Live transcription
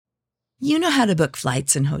You know how to book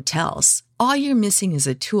flights and hotels. All you're missing is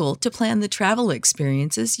a tool to plan the travel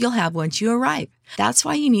experiences you'll have once you arrive. That's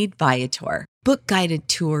why you need Viator. Book guided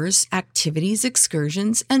tours, activities,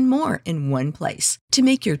 excursions, and more in one place to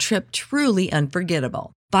make your trip truly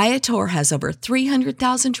unforgettable. Viator has over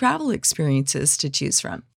 300,000 travel experiences to choose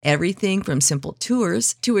from. Everything from simple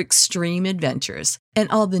tours to extreme adventures and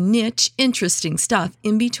all the niche, interesting stuff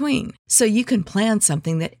in between. So you can plan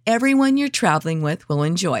something that everyone you're traveling with will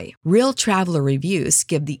enjoy. Real traveler reviews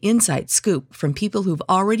give the inside scoop from people who've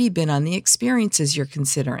already been on the experiences you're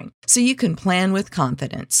considering. So you can plan with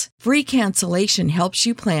confidence. Free cancellation helps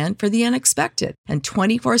you plan for the unexpected. And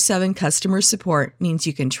 24/7 customer support means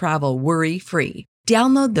you can travel worry-free.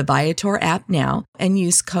 Download the Viator app now and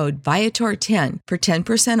use code Viator10 for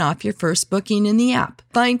 10% off your first booking in the app.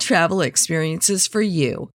 Find travel experiences for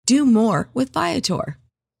you. Do more with Viator.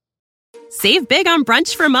 Save big on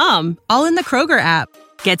brunch for mom, all in the Kroger app.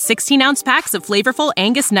 Get 16-ounce packs of flavorful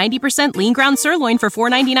Angus 90% lean ground sirloin for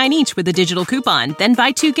 $4.99 each with a digital coupon. Then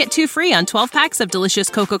buy 2, get 2 free on 12 packs of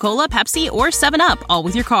delicious Coca-Cola, Pepsi, or 7-Up, all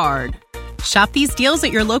with your card. Shop these deals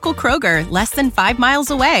at your local Kroger, less than 5 miles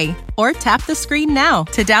away. Or tap the screen now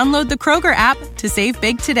to download the Kroger app to save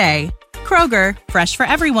big today. Kroger, fresh for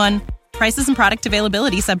everyone. Prices and product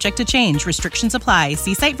availability subject to change. Restrictions apply.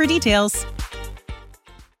 See site for details.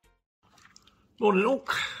 Morning all.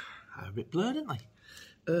 A bit blurred, aren't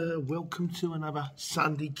they? Welcome to another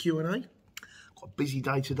Sunday Q&A. Got a busy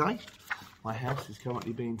day today. My house is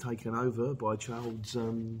currently being taken over by Child's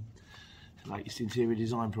latest interior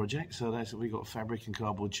design project, so that's we got fabric and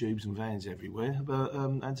cardboard tubes and vans everywhere. But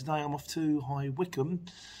and today I'm off to High Wycombe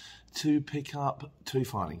to pick up 2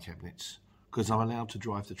 filing cabinets because I'm allowed to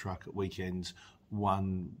drive the truck at weekends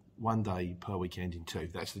one day per weekend in 2.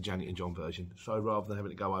 That's the Janet and John version. So rather than having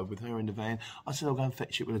to go over with her in the van, I said I'll go and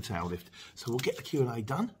fetch it with a tail lift. So we'll get the Q&A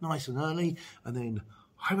done nice and early, and then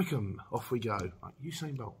High Wycombe, off we go. Like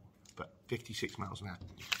Usain Bolt, but 56 miles an hour.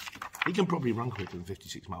 He can probably run quicker than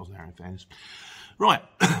 56 miles an hour in fairness. Right,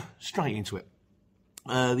 straight into it.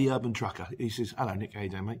 The Urban Trucker, he says, hello Nick, how you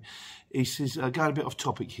doing mate? He says, going a bit off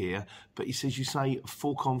topic here, but he says you say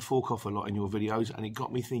fork on, fork off a lot in your videos, and it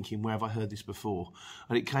got me thinking, where have I heard this before?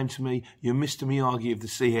 And it came to me, you're Mr. Miyagi of the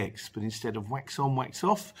CX, but instead of wax on, wax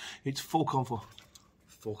off, it's fork on,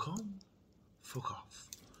 fork on, fork off.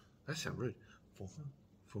 That sounds rude. Fork on,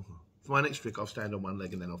 fork off. For my next trick, I'll stand on one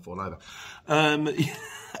leg and then I'll fall over.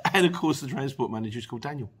 And of course, the transport manager is called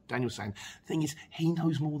Daniel. Daniel's saying, the thing is, he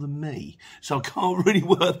knows more than me, so I can't really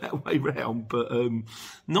work that way round. But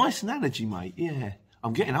nice analogy, mate. Yeah,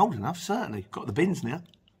 I'm getting old enough, certainly. Got the bins now.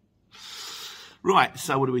 Right,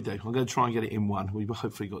 so what do we do? I'm going to try and get it in one. We've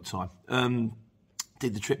hopefully got time.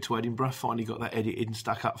 Did the trip to Edinburgh, finally got that edited and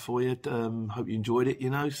stuck up for you. Hope you enjoyed it, you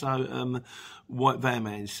know. So, White Van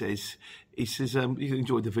Man says, he he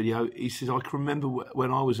enjoyed the video. He says, I can remember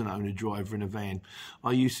when I was an owner driver in a van.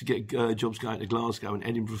 I used to get jobs going to Glasgow and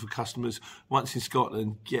Edinburgh for customers. Once in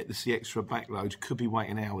Scotland, get the CX for a backload. Could be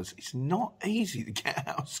waiting hours. It's not easy to get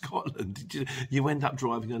out of Scotland. You end up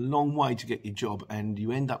driving a long way to get your job, and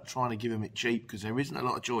you end up trying to give them it cheap because there isn't a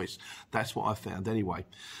lot of choice. That's what I found anyway.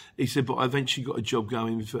 He said, but I eventually got a job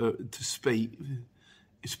going to speak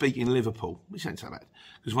in Liverpool, which ain't so bad,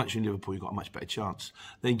 because once you're in Liverpool, you've got a much better chance.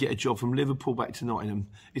 Then get a job from Liverpool back to Nottingham.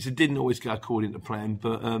 It didn't always go according to plan,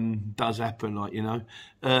 but does happen, like, you know.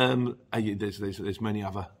 There's many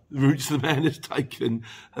other routes the man has taken.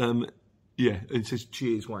 Yeah, it says,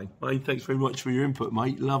 cheers, Wayne. Wayne, thanks very much for your input,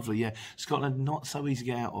 mate. Lovely, yeah. Scotland, not so easy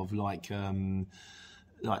to get out of, like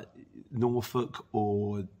Norfolk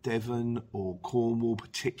or Devon or Cornwall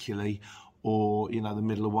particularly, or, you know, the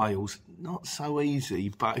middle of Wales. Not so easy,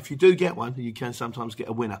 but if you do get one, you can sometimes get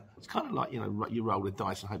a winner. It's kind of like, you know, you roll the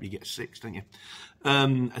dice and hope you get 6, don't you?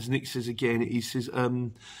 As Nick says again, he says,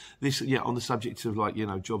 on the subject of, like, you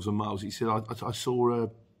know, jobs and miles, he said, I saw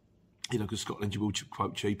you know, because Scotland, you will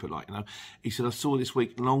quote cheaper, like, you know. He said, I saw this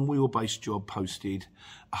week, long wheelbase job posted,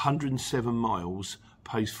 107 miles,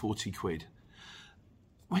 pays 40 quid.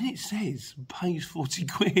 When it says pays 40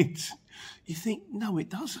 quid, you think, no, it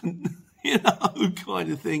doesn't. You know,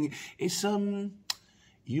 kind of thing. It's,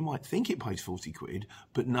 you might think it pays 40 quid,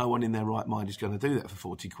 but no one in their right mind is going to do that for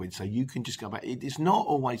 40 quid. So you can just go back. It's not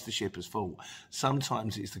always the shipper's fault.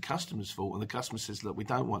 Sometimes it's the customer's fault, and the customer says, look, we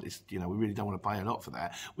don't want this, you know, we really don't want to pay a lot for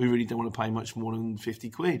that. We really don't want to pay much more than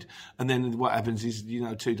 50 quid. And then what happens is, you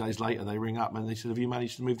know, 2 days later, they ring up and they say, have you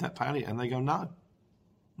managed to move that pallet? And they go, no.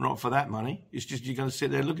 Not for that money. It's just you're going to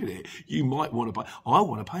sit there and look at it. You might want to pay. I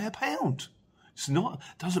want to pay £1. It's not.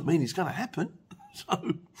 Doesn't mean it's going to happen.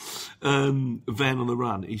 So, Van on the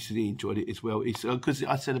Run, he said he enjoyed it as well. Because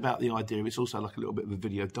I said about the idea, it's also like a little bit of a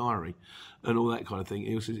video diary and all that kind of thing.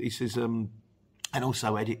 He says, and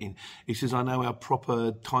also editing. He says, I know how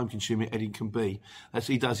proper time-consuming editing can be.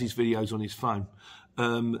 He does his videos on his phone.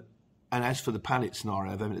 And as for the pallet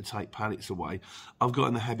scenario of having to take pallets away, I've got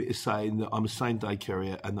in the habit of saying that I'm a same-day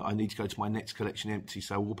courier and that I need to go to my next collection empty,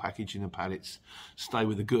 so all packaging and pallets stay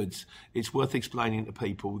with the goods. It's worth explaining to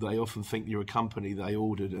people. They often think you're a company they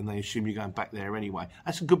ordered and they assume you're going back there anyway.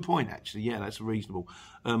 That's a good point, actually. Yeah, that's reasonable.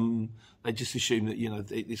 They just assume that,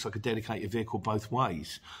 it's like a dedicated vehicle both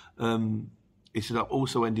ways. He said, I've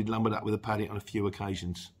also ended lumbered up with a pallet on a few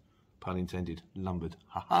occasions. Pun intended, lumbered.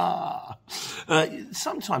 Ha ha!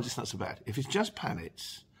 Sometimes it's not so bad. If it's just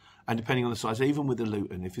pallets, and depending on the size, even with the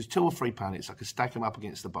Luton, if it's 2 or 3 pallets, I can stack them up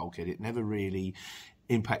against the bulkhead. It never really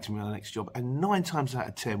impacts me on the next job. And 9 times out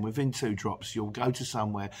of 10, within 2 drops, you'll go to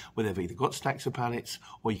somewhere where they've either got stacks of pallets,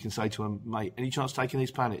 or you can say to them, mate, any chance taking these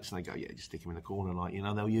pallets? And they go, yeah, just stick them in the corner,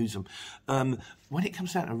 they'll use them. When it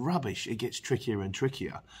comes down to rubbish, it gets trickier and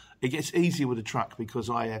trickier. It gets easier with a truck because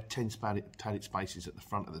I have 10 pallet spaces at the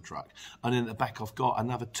front of the truck. And then at the back, I've got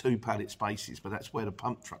another 2 pallet spaces, but that's where the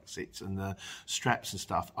pump truck sits and the straps and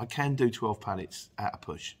stuff. I can do 12 pallets at a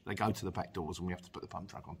push. They go to the back doors and we have to put the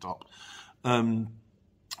pump truck on top.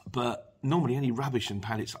 But normally any rubbish and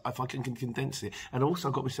pallets, if I can condense it. And also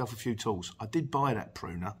I got myself a few tools. I did buy that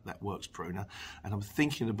pruner, that works pruner, and I'm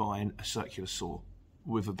thinking of buying a circular saw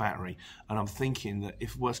with a battery. And I'm thinking that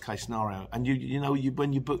if worst case scenario, and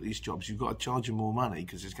when you book these jobs, you've got to charge them more money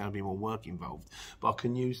because there's going to be more work involved. But I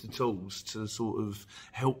can use the tools to sort of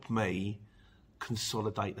help me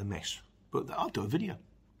consolidate the mess. But I'll do a video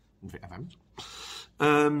if it happens.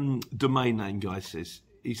 Domain name guy says,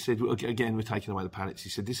 he said, again, we're taking away the pallets. He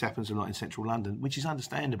said, this happens a lot in central London, which is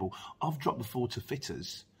understandable. I've dropped before to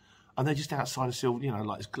fitters, and they're just outside a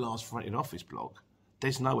like this glass-fronted office block.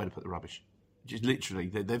 There's nowhere to put the rubbish. Just literally,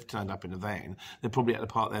 they've turned up in a van. They're probably at the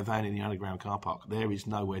park their van in the underground car park. There is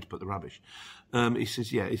nowhere to put the rubbish. He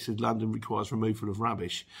says, London requires removal of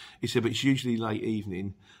rubbish. He said, but it's usually late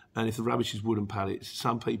evening, and if the rubbish is wooden pallets,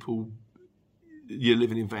 some people, you're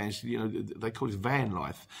living in vans, they call it van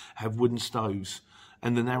life, have wooden stoves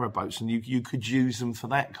and the narrow boats, and you could use them for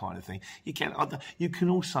that kind of thing. You can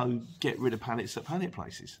also get rid of pallets at pallet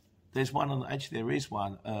places. There's one there is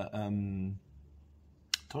one at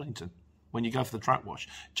Toddington. When you go for the truck wash,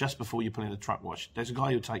 just before you put in the truck wash, there's a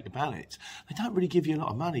guy who'll take the pallets. They don't really give you a lot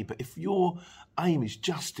of money, but if your aim is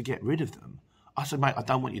just to get rid of them, I said, mate, I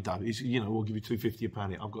don't want your dough. We'll give you $2.50 a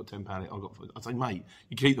pallet. I've got 10 pallets. I say, mate,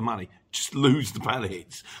 you keep the money, just lose the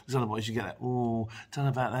pallets. Because otherwise you get that, don't know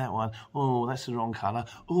about that one. Oh, that's the wrong colour.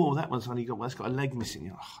 Oh, that one's that's got a leg missing.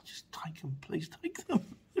 Just take them, please take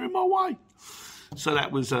them. They're in my way. So that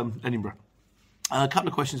was Edinburgh. A couple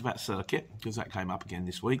of questions about circuit, because that came up again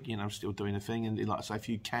this week. Still doing a thing. And like I say, if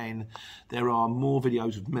you can, there are more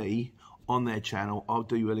videos of me on their channel. I'll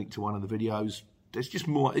do you a link to one of the videos. There's just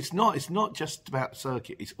more. It's not just about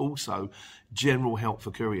circuit. It's also general help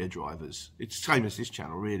for courier drivers. It's the same as this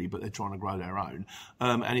channel, really, but they're trying to grow their own.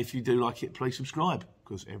 And if you do like it, please subscribe,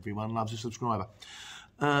 because everyone loves a subscriber.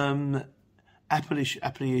 Apple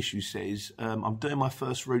Issue says, I'm doing my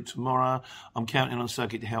first route tomorrow. I'm counting on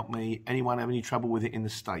Circuit to help me. Anyone have any trouble with it in the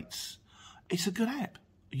States? It's a good app.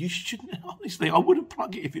 You shouldn't, honestly, I wouldn't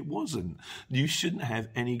plug it if it wasn't. You shouldn't have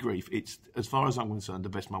any grief. It's, as far as I'm concerned, the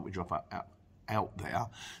best multi-drop app out there.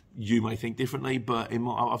 You may think differently, but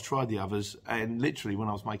I've tried the others, and literally when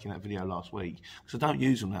I was making that video last week, because I don't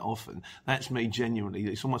use them that often, that's me genuinely.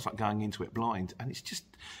 It's almost like going into it blind, and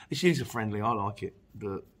it's user friendly. I like it,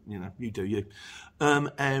 but you do you.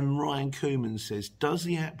 And Ryan Koeman says, does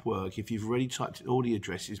the app work if you've already typed in all the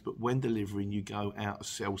addresses, but when delivering you go out of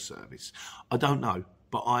cell service? I don't know,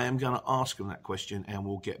 but I am going to ask them that question, and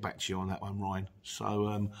we'll get back to you on that one, Ryan.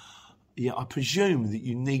 So yeah, I presume that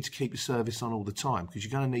you need to keep the service on all the time, because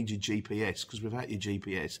you're going to need your GPS, because without your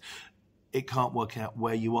GPS, it can't work out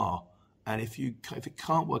where you are. And if it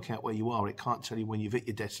can't work out where you are, it can't tell you when you've hit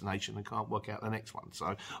your destination and can't work out the next one.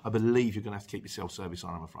 So I believe you're going to have to keep your self-service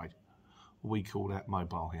on, I'm afraid. We call that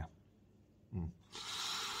mobile here.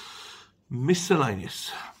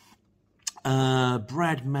 Miscellaneous.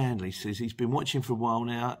 Brad Manley says he's been watching for a while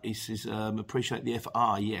now. He says, appreciate the effort.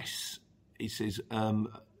 Yes. He says,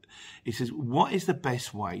 what is the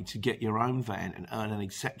best way to get your own van and earn an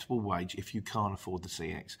acceptable wage if you can't afford the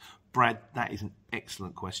CX? Brad, that is an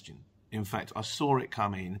excellent question. In fact, I saw it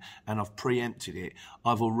come in and I've preempted it.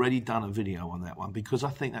 I've already done a video on that one because I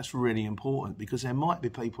think that's really important, because there might be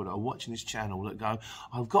people that are watching this channel that go,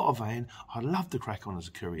 I've got a van, I'd love to crack on as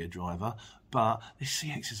a courier driver, but this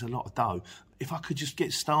CX is a lot of dough. If I could just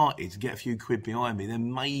get started, get a few quid behind me,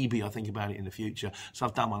 then maybe I'll think about it in the future. So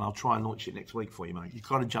I've done one. I'll try and launch it next week for you, mate. You've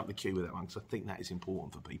got to jump the queue with that one because I think that is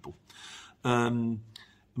important for people.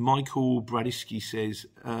 Michael Bradisky says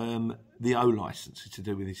the O licence is to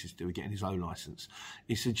do with this, is to do with getting his O licence.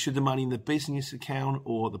 He said, should the money in the business account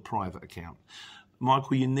or the private account?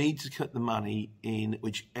 Michael, you need to put the money in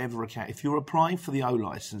whichever account. If you're applying for the O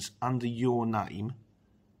licence under your name,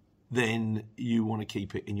 then you want to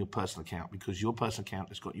keep it in your personal account because your personal account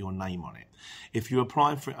has got your name on it. If you're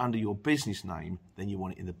applying for it under your business name, then you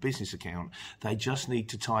want it in the business account. They just need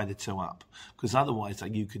to tie the two up, because otherwise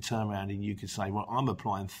you could turn around and you could say, well, I'm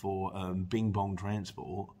applying for Bing Bong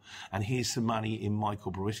Transport and here's some money in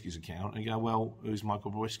Michael Bradisky's account. And you go, well, who's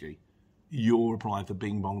Michael Bradisky? You're applying for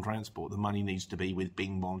Bing Bong Transport. The money needs to be with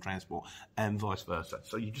Bing Bong Transport and vice versa.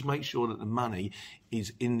 So you just make sure that the money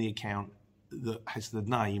is in the account that has the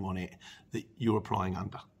name on it that you're applying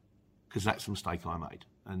under, because that's a mistake I made,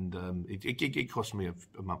 and it cost me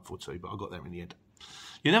a month or two, but I got there in the end.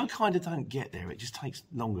 You never kind of don't get there; it just takes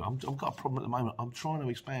longer. I've got a problem at the moment. I'm trying to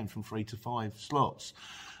expand from 3 to 5 slots,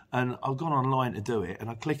 and I've gone online to do it, and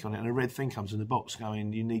I click on it, and a red thing comes in the box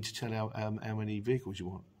going, "You need to tell how many vehicles you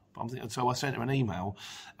want." But I'm thinking, so I sent her an email,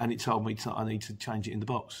 and it told me I need to change it in the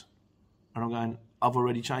box, and I'm going, I've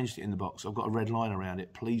already changed it in the box. I've got a red line around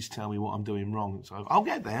it. Please tell me what I'm doing wrong. So I'll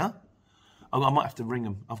get there. I might have to ring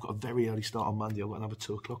them. I've got a very early start on Monday. I've got another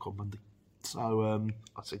 2 o'clock on Monday. So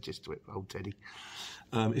I said yes to it, old Teddy.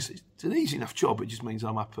 It's an easy enough job. It just means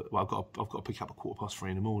I'm up at, well, I've got to pick up at 3:15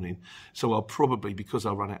 in the morning. So I'll probably, because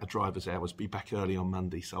I run out of driver's hours, be back early on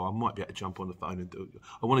Monday. So I might be able to jump on the phone and do it.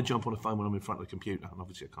 I want to jump on the phone when I'm in front of the computer. And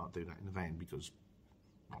obviously I can't do that in the van because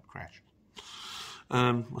I'll crash.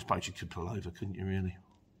 I suppose you could pull over, couldn't you, really?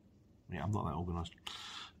 Yeah, I'm not that organised.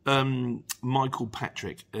 Michael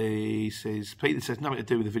Patrick, he says, Peter says, nothing to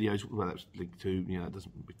do with the videos. Well, that's linked to,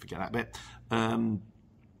 doesn't forget that bit.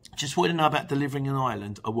 Just wanted to know about delivering in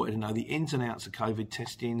Ireland. I wanted to know the ins and outs of COVID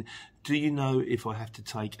testing. Do you know if I have to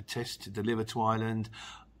take a test to deliver to Ireland?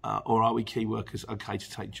 Or are we key workers okay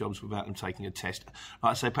to take jobs without them taking a test?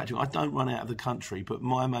 Like I say, Patrick, I don't run out of the country, but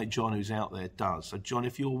my mate John, who's out there, does. So, John,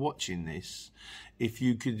 if you're watching this, if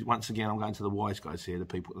you could, once again, I'm going to the wise guys here, the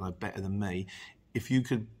people that know better than me, if you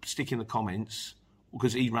could stick in the comments,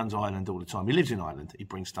 because he runs Ireland all the time. He lives in Ireland. He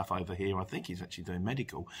brings stuff over here. I think he's actually doing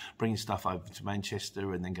medical, bringing stuff over to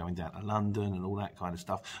Manchester and then going down to London and all that kind of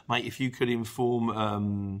stuff. Mate, if you could inform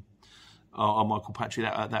Michael Patrick,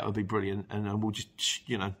 that would be brilliant, and we'll just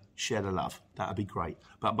share the love. That would be great.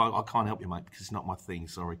 But I can't help you, mate, because it's not my thing.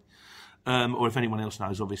 Sorry. Or if anyone else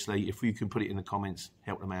knows, obviously, if you can put it in the comments,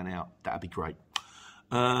 help the man out. That'd be great.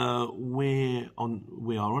 We are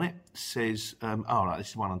on it. Says, right, this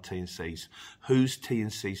is one on T&Cs. Whose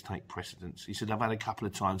T&Cs take precedence? He said, I've had a couple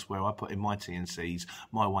of times where I put in my T&Cs,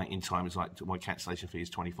 my waiting time is like, my cancellation fee is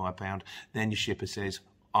 £25. Then your shipper says,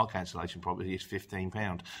 our cancellation probably is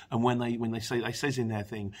 £15. And when they say, they says in their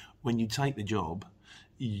thing, when you take the job,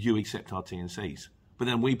 you accept our T&Cs. But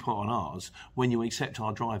then we put on ours, when you accept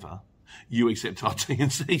our driver, you accept our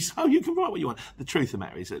T&C, so you can write what you want. The truth of the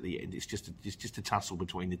matter is, at the end, it's just a tussle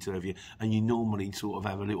between the two of you, and you normally sort of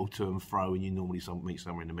have a little to and fro, and you normally meet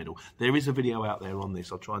somewhere in the middle. There is a video out there on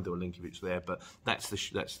this. I'll try and do a link if it's there, but that's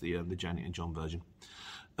the Janet and John version.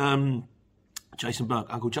 Jason Burke,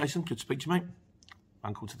 Uncle Jason, good to speak to you, mate.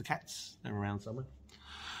 Uncle to the cats, they're around somewhere.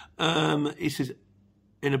 He says,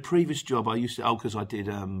 in a previous job, I used to, because I did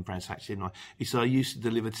Brands Hatch, didn't I? He said, I used to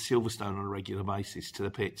deliver to Silverstone on a regular basis, to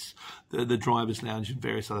the pits, the driver's lounge and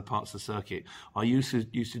various other parts of the circuit. I used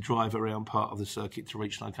to drive around part of the circuit to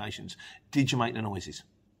reach locations. Did you make the noises?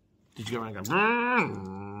 Did you go around going,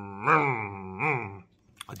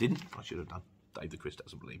 I didn't. I should have done. Dave the Chris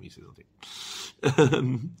doesn't believe me, he says I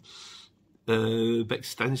did. Beck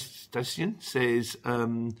Stasian says,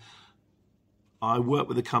 I work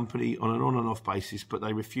with a company on an on and off basis, but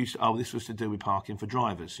they refuse to, this was to do with parking for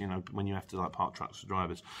drivers, when you have to park trucks for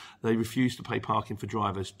drivers. They refuse to pay parking for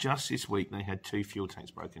drivers. Just this week, they had 2 fuel tanks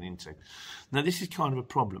broken into. Now, this is kind of a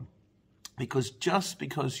problem, because just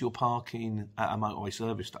because you're parking at a motorway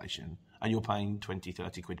service station and you're paying 20,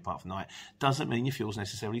 30 quid to park for the night, doesn't mean your fuel's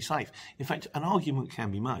necessarily safe. In fact, an argument can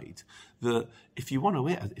be made that if you want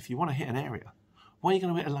to hit an area Why are you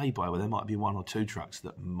going to hit a lay-by where there might be 1 or 2 trucks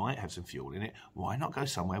that might have some fuel in it? Why not go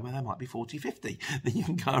somewhere where there might be 40, 50? Then you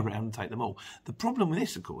can go around and take them all. The problem with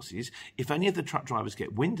this, of course, is if any of the truck drivers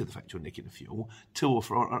get wind of the fact you're nicking the fuel, 2 or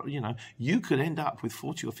 4, you could end up with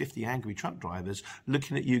 40 or 50 angry truck drivers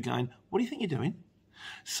looking at you going, what do you think you're doing?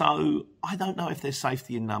 So I don't know if there's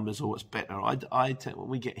safety in numbers or what's better.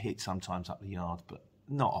 We get hit sometimes up the yard, but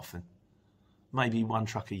not often. Maybe one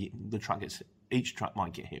truck each truck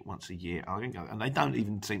might get hit once a year. And they don't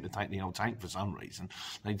even seem to take the old tank for some reason.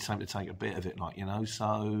 They seem to take a bit of it,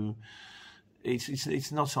 so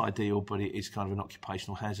it's not ideal, but it is kind of an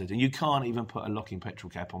occupational hazard. And you can't even put a locking petrol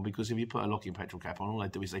cap on, because if you put a locking petrol cap on, all they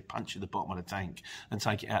do is they punch at the bottom of the tank and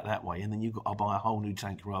take it out that way, and then you've got to buy a whole new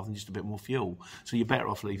tank rather than just a bit more fuel. So you're better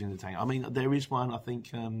off leaving the tank. I mean, there is one, I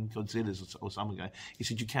think Godzilla's or someone ago, he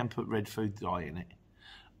said you can put red food dye in it.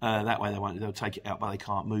 That way they'll take it out, but they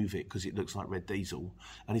can't move it because it looks like red diesel.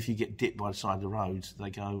 And if you get dipped by the side of the roads, I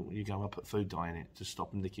put food dye in it to stop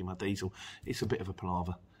them nicking my diesel. It's a bit of a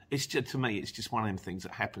palaver. It's just, to me, it's just one of them things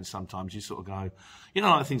that happens sometimes. You sort of go,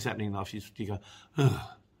 like things happening in life, you go, ugh.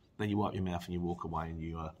 Then you wipe your mouth and you walk away and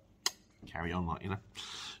you carry on,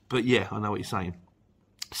 But yeah, I know what you're saying.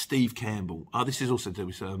 Steve Campbell. This is also to do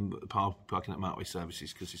with parking at motorway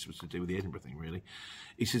services, because this was to do with the Edinburgh thing, really.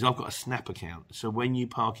 He says, I've got a Snap account. So when you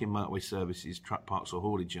park in motorway services, truck parks or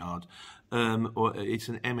haulage yard, or it's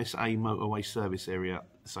an MSA motorway service area,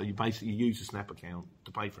 so you basically use a Snap account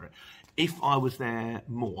to pay for it. If I was there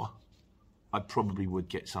more, I probably would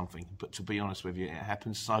get something. But to be honest with you, it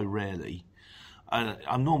happens so rarely.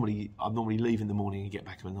 I'm normally leave in the morning and get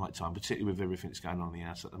back in the night time, particularly with everything that's going on in the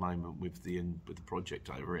house at the moment with the project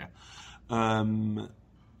over here.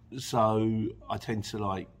 So I tend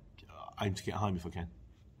to aim to get home if I can.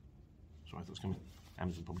 Sorry, that's coming.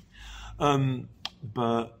 Amazon probably.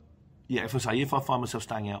 But yeah, if I find myself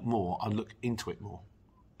staying out more, I look into it more.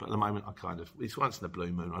 But at the moment, it's once in a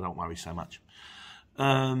blue moon. I don't worry so much.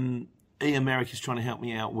 Ian Merrick is trying to help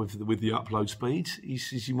me out with the upload speeds. He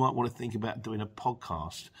says you might want to think about doing a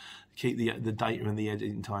podcast, keep the data and the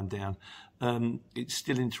editing time down. It's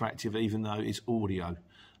still interactive, even though it's audio.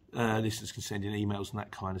 Listeners can send in emails and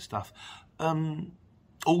that kind of stuff.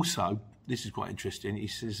 Also, this is quite interesting. He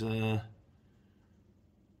says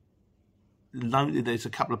there's a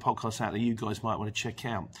couple of podcasts out there you guys might want to check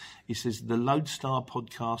out. He says the Lodestar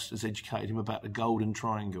podcast has educated him about the Golden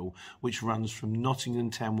Triangle, which runs from Nottingham,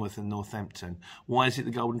 Tamworth and Northampton. Why is it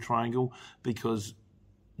the Golden Triangle? Because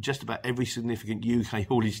just about every significant UK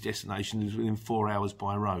haulage destination is within 4 hours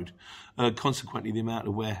by road. Consequently, the amount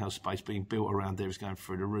of warehouse space being built around there is going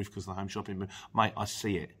through the roof because of the home shopping. Mate, I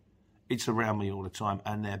see it. It's around me all the time,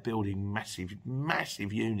 and they're building massive,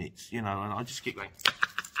 massive units, and I just keep going...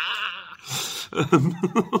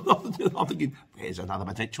 I'm thinking, there's another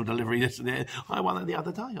potential delivery. I won that the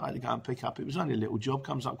other day. I had to go and pick up. It was only a little job,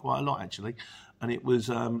 comes up quite a lot actually. And it was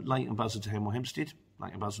Leighton Buzzard to Hemel Hempstead.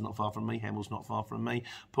 Leighton Buzzard not far from me, Hemel's not far from me.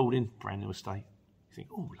 Pulled in, brand new estate. You think,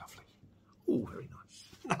 oh, lovely. Oh, very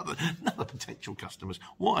nice. Another potential customers.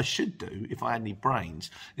 What I should do, if I had any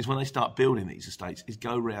brains, is when they start building these estates, is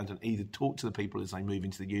go around and either talk to the people as they move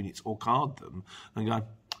into the units or card them and go,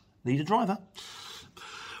 need a driver.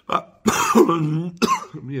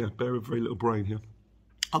 Yeah, bear a very little brain here.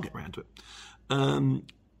 I'll get round to it.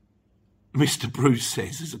 Mr. Bruce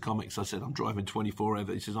says, as a comics, I said, I'm driving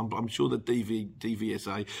 24/7. He says, I'm sure the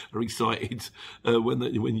DVSA are excited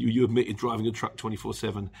when you admitted driving a truck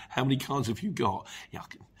 24/7. How many cars have you got? Yeah,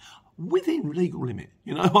 within legal limit.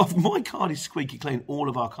 My car is squeaky clean. All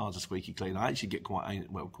of our cars are squeaky clean. I actually get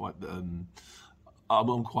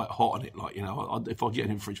I'm quite hot on it, if I get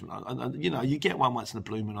an infringement. You get one once in a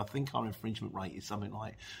blue moon. I think our infringement rate is something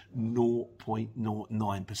like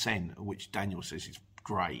 0.09%, which Daniel says is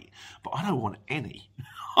great. But I don't want any.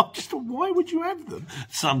 Why would you have them?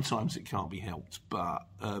 Sometimes it can't be helped, but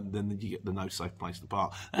then you get the no safe place to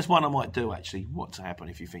park. That's one I might do, actually, what to happen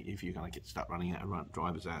if you're going to get stuck running out of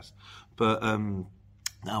driver's house. But no,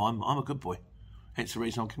 I'm a good boy. Hence the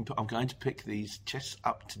reason I'm going to pick these chests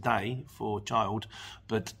up today for child,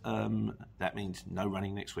 but that means no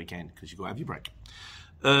running next weekend because you've got to have your break.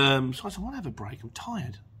 So I said, I want to have a break. I'm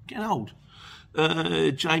tired. I'm getting old.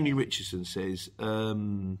 Jamie Richardson says,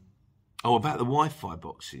 about the Wi-Fi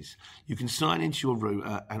boxes. You can sign into your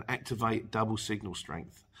router and activate double signal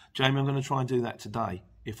strength. Jamie, I'm going to try and do that today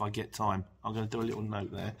if I get time. I'm going to do a little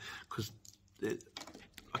note there because I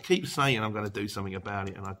keep saying I'm going to do something about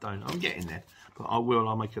it and I don't. I'm getting there. But I will.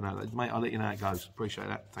 I'll make a note. Mate, I'll let you know how it goes. Appreciate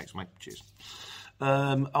that. Thanks, mate. Cheers.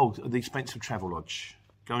 The expensive travel lodge.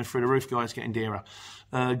 Going through the roof, guys, getting dearer.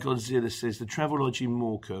 Godzilla says, the Travelodge in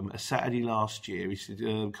Morecambe, a Saturday last year, he said,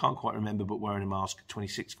 can't quite remember, but wearing a mask,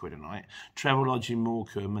 26 quid a night. Travelodge in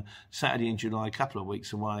Morecambe, Saturday in July, a couple of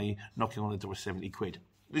weeks away, knocking on the door, 70 quid.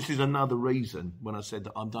 This is another reason when I said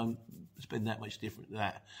that I don't spend that much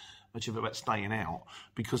much of it about staying out,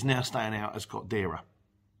 because now staying out has got dearer.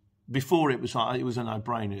 Before it was a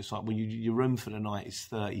no-brainer. It's like, well, your room for the night is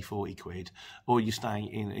 30, 40 quid, or you're staying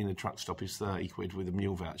in a truck stop is 30 quid with a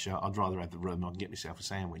meal voucher. I'd rather have the room. I can get myself a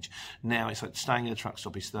sandwich. Now it's like staying in a truck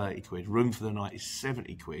stop is 30 quid. Room for the night is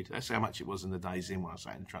 70 quid. That's how much it was in the days in when I was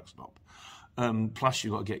in the truck stop. Plus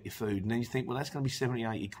you've got to get your food. And then you think, well, that's going to be 70,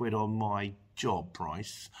 80 quid on my job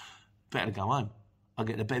price. Better go home. I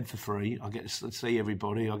get the bed for free. I get to see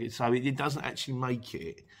everybody. So it doesn't actually make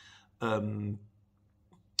it...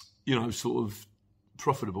 sort of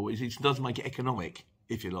profitable. It doesn't make it economic,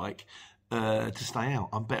 if you like, to stay out.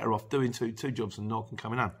 I'm better off doing two jobs and not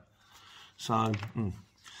coming home. So,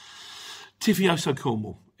 Tifioso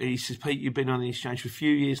Cornwall, he says, Pete, you've been on the exchange for a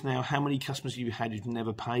few years now. How many customers have you had who've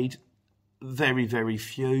never paid? Very, very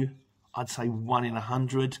few. I'd say 1 in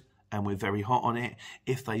 100. And we're very hot on it.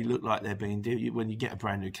 If they look like they're being when you get a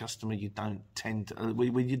brand new customer, you don't tend to.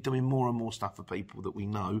 We're doing more and more stuff for people that we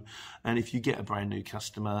know, and if you get a brand new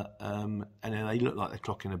customer and they look like they're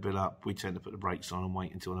clocking a bill up, we tend to put the brakes on and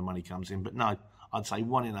wait until the money comes in. But no, I'd say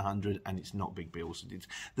 1 in 100, and it's not big bills.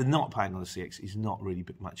 The not paying on the CX is not really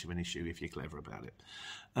much of an issue if you're clever about it.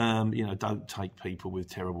 Don't take people with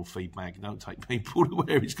terrible feedback. Don't take people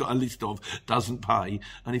where it's got a list of doesn't pay.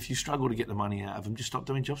 And if you struggle to get the money out of them, just stop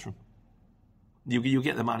doing jobs for them. You'll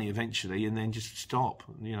get the money eventually, and then just stop.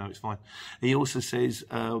 It's fine. He also says,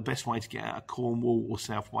 best way to get out of Cornwall or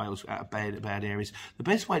South Wales, out of bad areas. The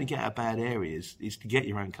best way to get out of bad areas is to get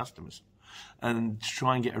your own customers. And to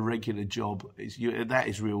try and get a regular job, that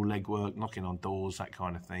is real legwork, knocking on doors, that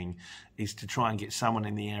kind of thing, is to try and get someone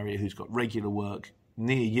in the area who's got regular work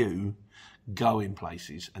near you, going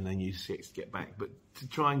places, and then use CX to get back. But to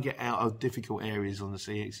try and get out of difficult areas on the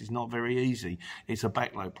CX is not very easy. It's a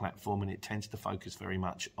backload platform, and it tends to focus very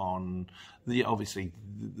much on the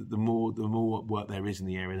more work there is in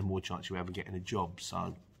the area, the more chance you have of getting a job.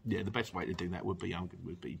 So yeah, the best way to do that would be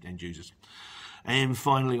end users. And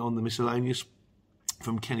finally, on the miscellaneous,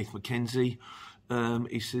 from Kenneth McKenzie,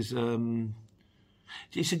 he says.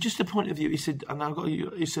 He said, just a point of view. He said,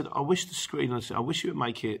 I wish the screen. I wish you would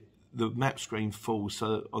make it the map screen full,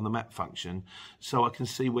 so on the map function, so I can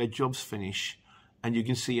see where jobs finish, and you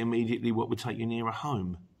can see immediately what would take you nearer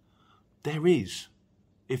home. There is.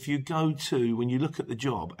 If you go to, when you look at the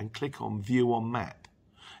job and click on View on Map,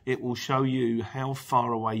 it will show you how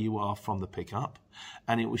far away you are from the pickup,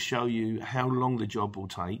 and it will show you how long the job will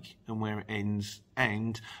take and where it ends.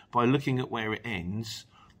 And by looking at where it ends,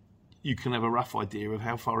 you can have a rough idea of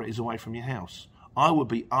how far it is away from your house. I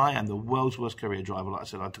am the world's worst courier driver. Like I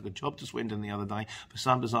said, I took a job to Swindon the other day. For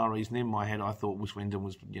some bizarre reason, in my head, I thought Swindon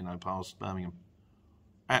was, past Birmingham.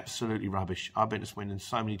 Absolutely rubbish. I've been to Swindon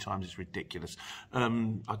so many times, it's ridiculous. I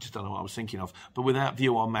just don't know what I was thinking of. But without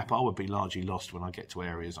View on Map, I would be largely lost when I get to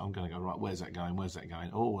areas. I'm going to go, right, where's that going? Where's that going?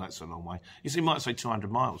 Oh, that's a long way. You see, it might say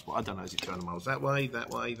 200 miles, but I don't know. Is it 200 miles that way, that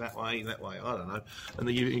way, that way, that way? I don't know. And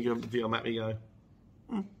then you go View on Map, you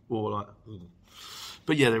go, or like...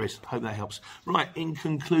 But yeah, there is. Hope that helps. Right, in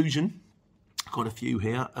conclusion, got a few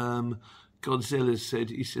here. Godzilla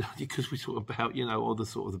said, because we talk about, all the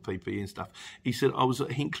sort of the PPE and stuff. He said, I was at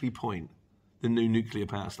Hinkley Point, the new nuclear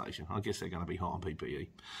power station. I guess they're going to be hot on PPE.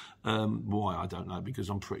 Why, I don't know, because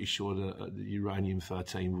I'm pretty sure that the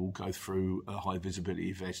uranium-13 will go through a high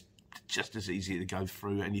visibility vest just as easy to go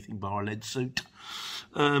through anything bar a lead suit.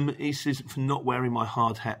 He says, for not wearing my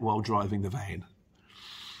hard hat while driving the van.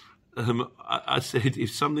 I said,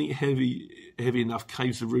 if something heavy enough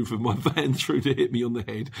caves the roof of my van through to hit me on the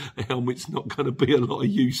head, a helmet's not going to be a lot of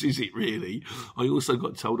use, is it really? I also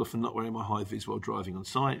got told off for not wearing my high vis while driving on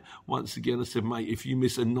site. Once again, I said, mate, if you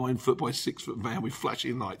miss a 9-foot by 6-foot van with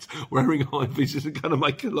flashing lights, wearing high vis isn't going to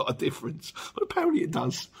make a lot of difference. But apparently it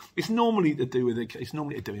does. It's normally to do with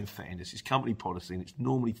in fairness, it's company policy, and it's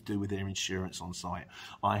normally to do with their insurance on site.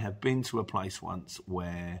 I have been to a place once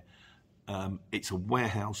where it's a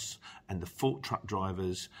warehouse, and the fork truck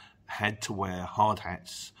drivers had to wear hard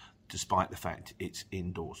hats despite the fact it's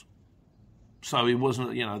indoors. So it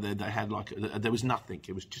wasn't, they had there was nothing.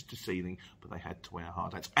 It was just a ceiling, but they had to wear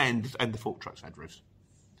hard hats. And the fork trucks had roofs.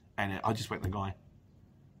 And I just went to the guy.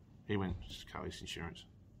 He went, just cover his insurance.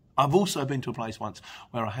 I've also been to a place once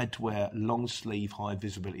where I had to wear long sleeve, high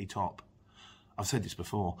visibility top. I've said this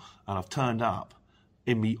before, and I've turned up.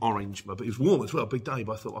 in me orange, but it was warm as well, big day,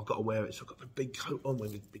 but I thought I've got to wear it, so I've got my big coat on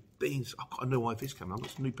with big beans. I've got a new IVs coming, I've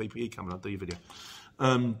got some new PPE coming, I'll do your video.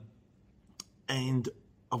 And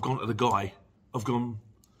I've gone to the guy,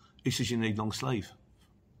 he says you need long sleeve,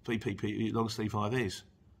 PPE, long sleeve IVs.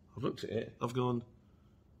 I've looked at it, I've gone,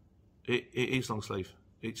 it is long sleeve.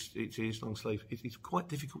 It is long sleeve. It's quite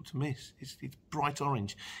difficult to miss. It's bright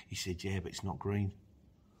orange. He said, yeah, but it's not green.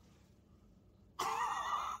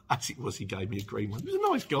 As it was, he gave me a green one. He was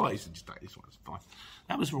a nice guy. He said, just take this one, it's fine.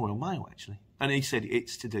 That was Royal Mail, actually. And he said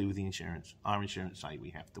it's to do with the insurance. Our insurance say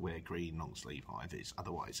we have to wear green long sleeve IVs.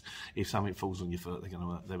 Otherwise, if something falls on your foot,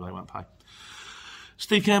 they won't pay.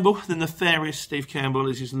 Steve Campbell, the nefarious Steve Campbell,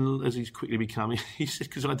 as he's quickly becoming. He said,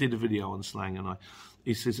 because I did a video on slang, and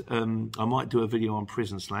he says, I might do a video on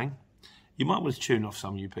prison slang. You might want to tune off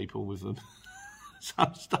some of you people with them.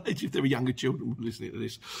 Some stage, if there were younger children listening to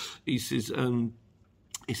this. He says,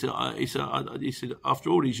 he said, after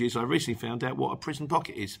all these years, I recently found out what a prison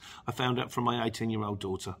pocket is. I found out from my 18-year-old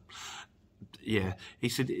daughter. Yeah, he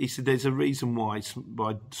said there's a reason why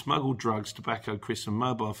smuggled drugs, tobacco, crisps, and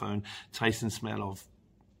mobile phone taste and smell of.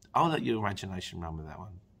 I'll let your imagination run with that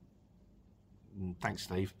one. Thanks,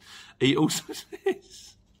 Steve. He also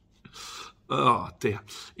says, oh dear.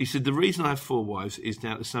 He said, the reason I have 4 wives is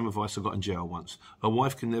down to some advice I got in jail once. A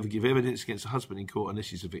wife can never give evidence against a husband in court unless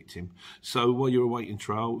she's a victim. So while you're awaiting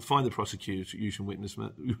trial, find the prosecution witness,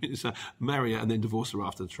 marry her, and then divorce her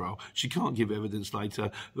after the trial. She can't give evidence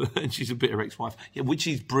later, and she's a bitter ex-wife. Yeah, which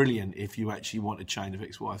is brilliant if you actually want a chain of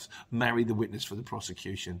ex-wives. Marry the witness for the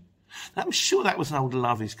prosecution. I'm sure that was an old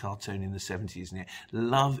Love Is cartoon in the 70s, isn't it?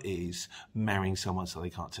 Love is marrying someone so they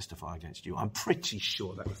can't testify against you. I'm pretty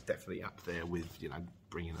sure that was definitely up there with,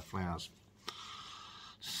 bringing the flowers.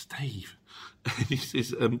 Steve. He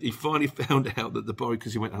says he finally found out that the Boris,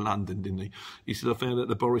 because he went to London, didn't he? He said, I found out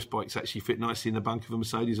the Boris bikes actually fit nicely in the bunk of a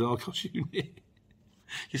Mercedes Argos unit.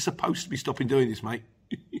 You're supposed to be stopping doing this, mate.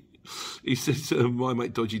 He says, my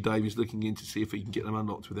mate Dodgy Dave is looking in to see if he can get them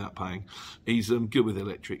unlocked without paying. He's good with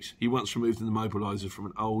electrics. He once removed the mobiliser from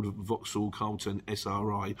an old Vauxhall Carlton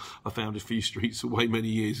SRI I found a few streets away many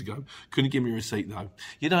years ago. Couldn't give me a receipt, though.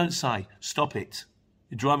 You don't say, stop it.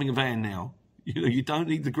 You're driving a van now. You don't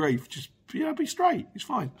need the grief. Just, be straight. It's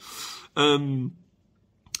fine. AAA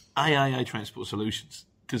Transport Solutions.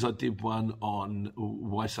 Because I did one on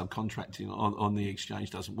why subcontracting on the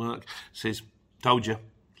exchange doesn't work. Says, told you.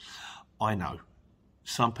 I know.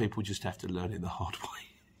 Some people just have to learn it the hard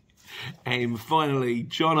way. And finally,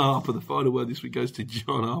 John Harper, the final word this week goes to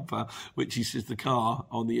John Harper, which he says the car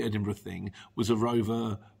on the Edinburgh thing was a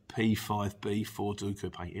Rover P5B Ford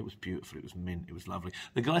Coupe. It was beautiful. It was mint. It was lovely.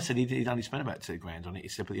 The guy said he'd only spent about $2,000 on it. He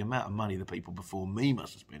said, but the amount of money the people before me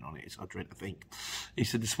must have spent on it, it's I dread to think. He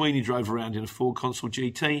said the Sweeney drove around in a Ford Consul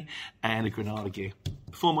GT and a Granada gear.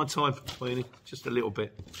 Before my time, Sweeney, just a little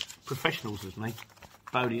bit. Professionals with me.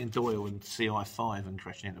 Bodie and Doyle and CI5 and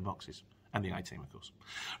crashing into boxes. And the A-team, of course.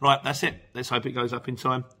 Right, that's it. Let's hope it goes up in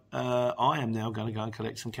time. I am now going to go and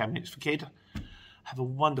collect some cabinets for Kid. Have a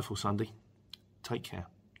wonderful Sunday. Take care.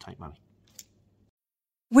 Take money.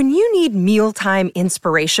 When you need mealtime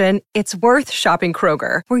inspiration, it's worth shopping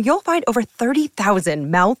Kroger, where you'll find over 30,000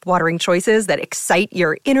 mouth-watering choices that excite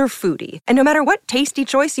your inner foodie. And no matter what tasty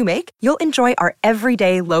choice you make, you'll enjoy our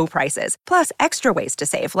everyday low prices, plus extra ways to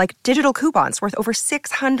save, like digital coupons worth over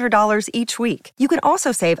 $600 each week. You can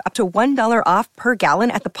also save up to $1 off per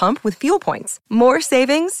gallon at the pump with fuel points. More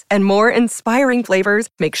savings and more inspiring flavors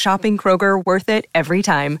make shopping Kroger worth it every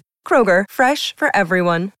time. Kroger, fresh for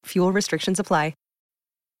everyone. Fuel restrictions apply.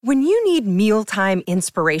 When you need mealtime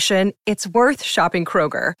inspiration, it's worth shopping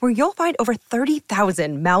Kroger, where you'll find over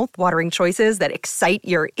 30,000 mouth-watering choices that excite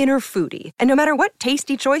your inner foodie. And no matter what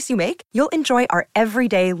tasty choice you make, you'll enjoy our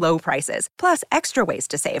everyday low prices, plus extra ways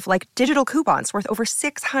to save, like digital coupons worth over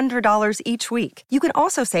 $600 each week. You can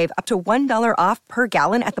also save up to $1 off per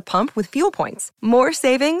gallon at the pump with fuel points. More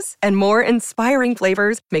savings and more inspiring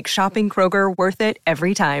flavors make shopping Kroger worth it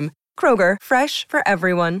every time. Kroger, fresh for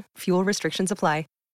everyone. Fuel restrictions apply.